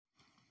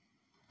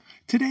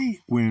Today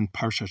we're in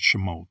Parshat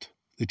Shemot.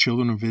 The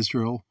children of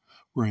Israel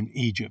were in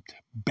Egypt,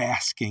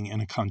 basking in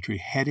a country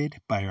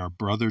headed by our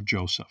brother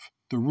Joseph,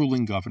 the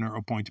ruling governor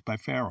appointed by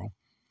Pharaoh.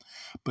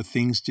 But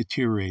things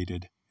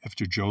deteriorated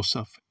after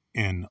Joseph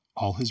and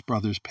all his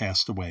brothers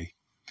passed away.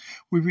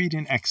 We read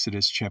in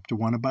Exodus chapter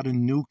 1 about a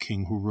new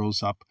king who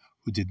rose up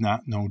who did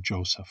not know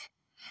Joseph.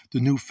 The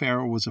new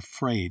Pharaoh was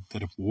afraid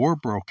that if war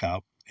broke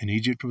out and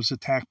Egypt was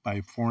attacked by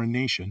a foreign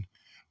nation,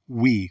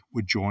 we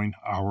would join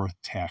our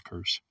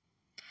attackers.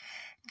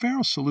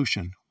 Pharaoh's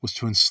solution was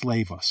to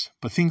enslave us,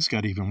 but things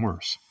got even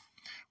worse.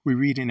 We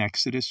read in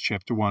Exodus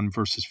chapter 1,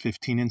 verses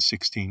 15 and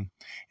 16,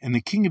 "And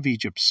the king of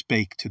Egypt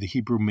spake to the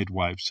Hebrew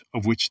midwives,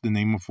 of which the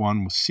name of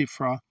one was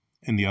Siphrah,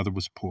 and the other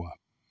was Puah.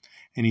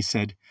 And he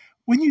said,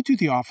 When you do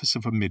the office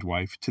of a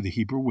midwife to the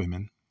Hebrew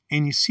women,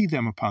 and you see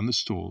them upon the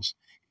stools,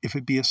 if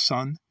it be a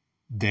son,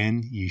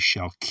 then ye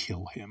shall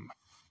kill him.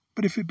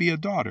 But if it be a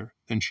daughter,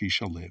 then she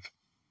shall live.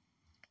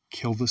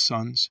 Kill the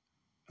sons,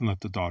 and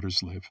let the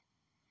daughters live."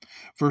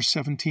 Verse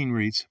 17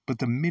 reads, "But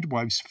the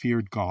midwives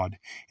feared God,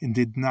 and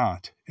did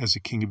not, as the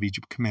king of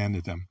Egypt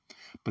commanded them,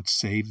 but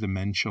saved the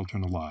men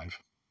children alive."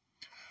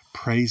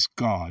 Praise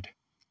God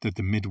that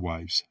the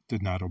midwives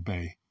did not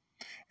obey,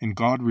 and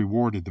God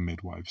rewarded the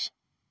midwives.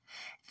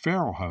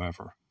 Pharaoh,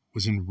 however,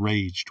 was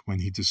enraged when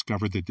he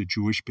discovered that the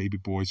Jewish baby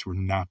boys were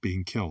not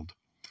being killed.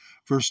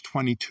 Verse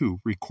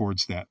 22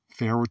 records that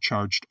Pharaoh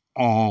charged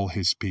all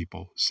his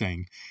people,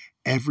 saying,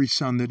 "Every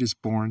son that is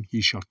born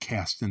ye shall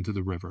cast into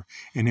the river,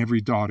 and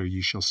every daughter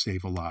ye shall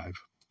save alive."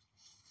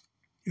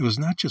 It was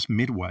not just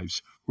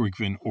midwives who were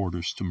given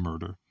orders to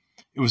murder.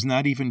 It was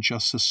not even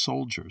just the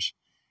soldiers.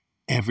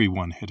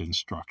 Everyone had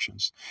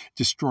instructions.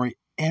 Destroy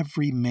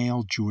every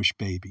male Jewish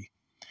baby.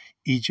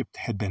 Egypt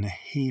had been a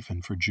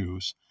haven for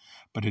Jews,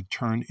 but had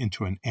turned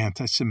into an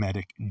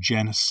anti-Semitic,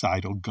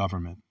 genocidal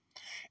government.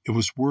 It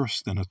was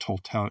worse than a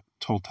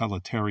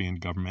totalitarian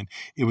government.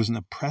 It was an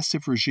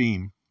oppressive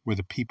regime where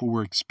the people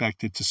were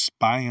expected to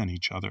spy on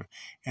each other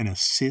and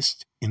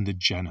assist in the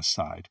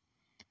genocide.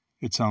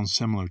 It sounds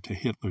similar to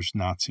Hitler's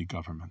Nazi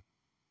government.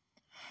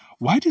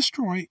 Why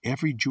destroy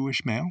every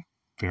Jewish male?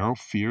 Pharaoh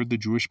feared the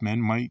Jewish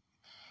men might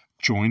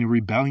join a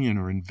rebellion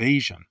or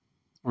invasion,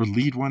 or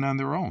lead one on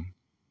their own.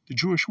 The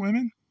Jewish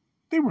women?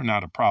 They were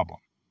not a problem,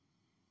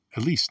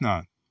 at least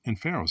not in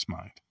Pharaoh's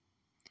mind.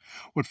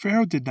 What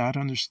Pharaoh did not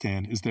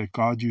understand is that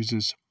God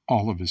uses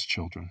all of his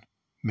children,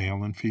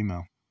 male and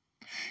female.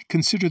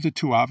 Consider the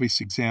two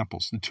obvious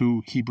examples, the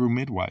two Hebrew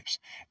midwives.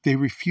 They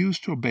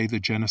refused to obey the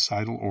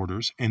genocidal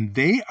orders, and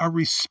they are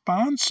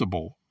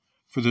responsible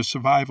for the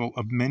survival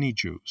of many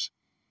Jews.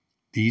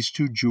 These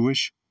two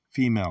Jewish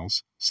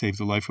females saved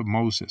the life of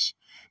Moses,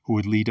 who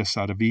would lead us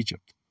out of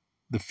Egypt.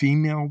 The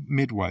female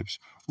midwives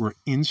were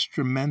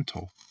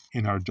instrumental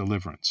in our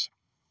deliverance.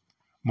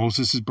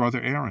 Moses'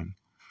 brother Aaron,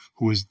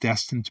 who was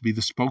destined to be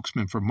the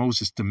spokesman for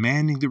Moses,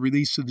 demanding the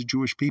release of the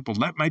Jewish people.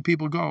 Let my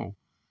people go.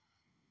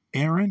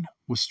 Aaron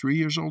was 3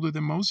 years older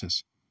than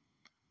Moses.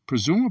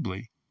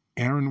 Presumably,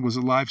 Aaron was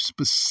alive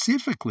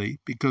specifically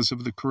because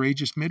of the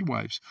courageous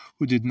midwives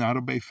who did not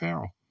obey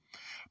Pharaoh.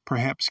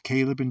 Perhaps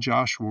Caleb and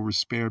Joshua were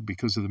spared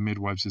because of the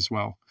midwives as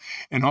well.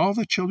 And all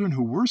the children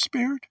who were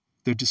spared,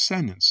 their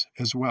descendants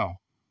as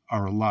well,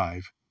 are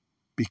alive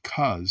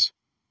because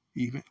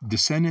even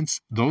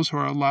descendants, those who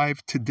are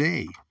alive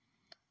today,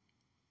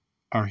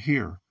 are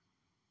here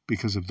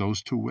because of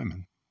those two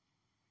women.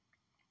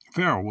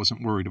 Pharaoh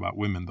wasn't worried about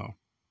women, though.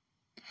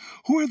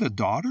 Who are the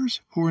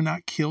daughters who were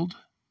not killed?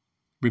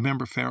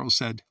 Remember, Pharaoh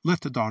said,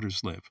 "Let the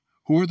daughters live."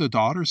 Who are the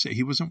daughters that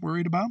he wasn't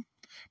worried about?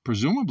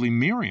 Presumably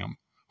Miriam,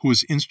 who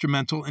was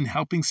instrumental in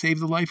helping save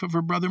the life of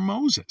her brother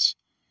Moses.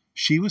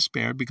 She was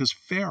spared because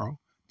Pharaoh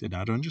did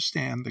not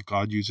understand that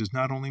God uses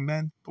not only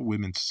men, but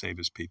women to save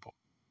his people.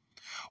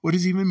 What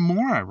is even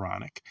more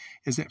ironic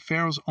is that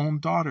Pharaoh's own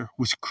daughter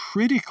was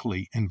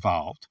critically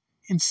involved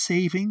in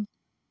saving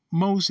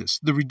Moses,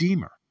 the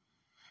Redeemer.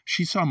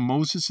 She saw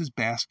Moses'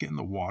 basket in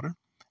the water.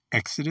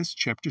 Exodus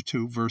chapter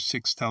 2, verse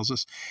 6 tells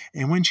us,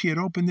 "And when she had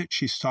opened it,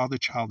 she saw the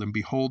child, and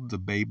behold, the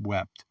babe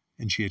wept,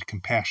 and she had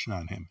compassion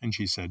on him. And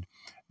she said,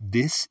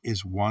 This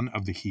is one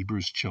of the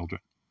Hebrews'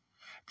 children."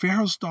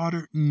 Pharaoh's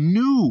daughter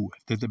knew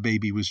that the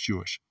baby was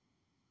Jewish,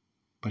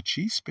 but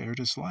she spared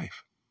his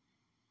life.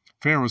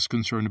 Pharaoh was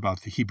concerned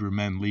about the Hebrew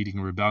men leading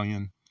a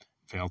rebellion,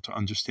 failed to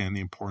understand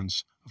the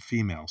importance of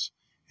females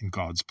in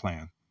God's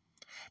plan.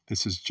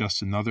 This is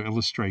just another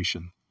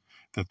illustration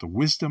that the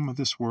wisdom of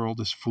this world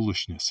is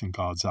foolishness in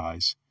God's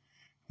eyes,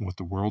 and what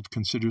the world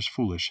considers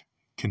foolish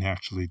can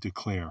actually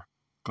declare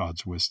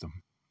God's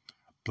wisdom.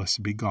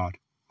 Blessed be God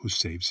who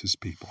saves his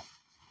people.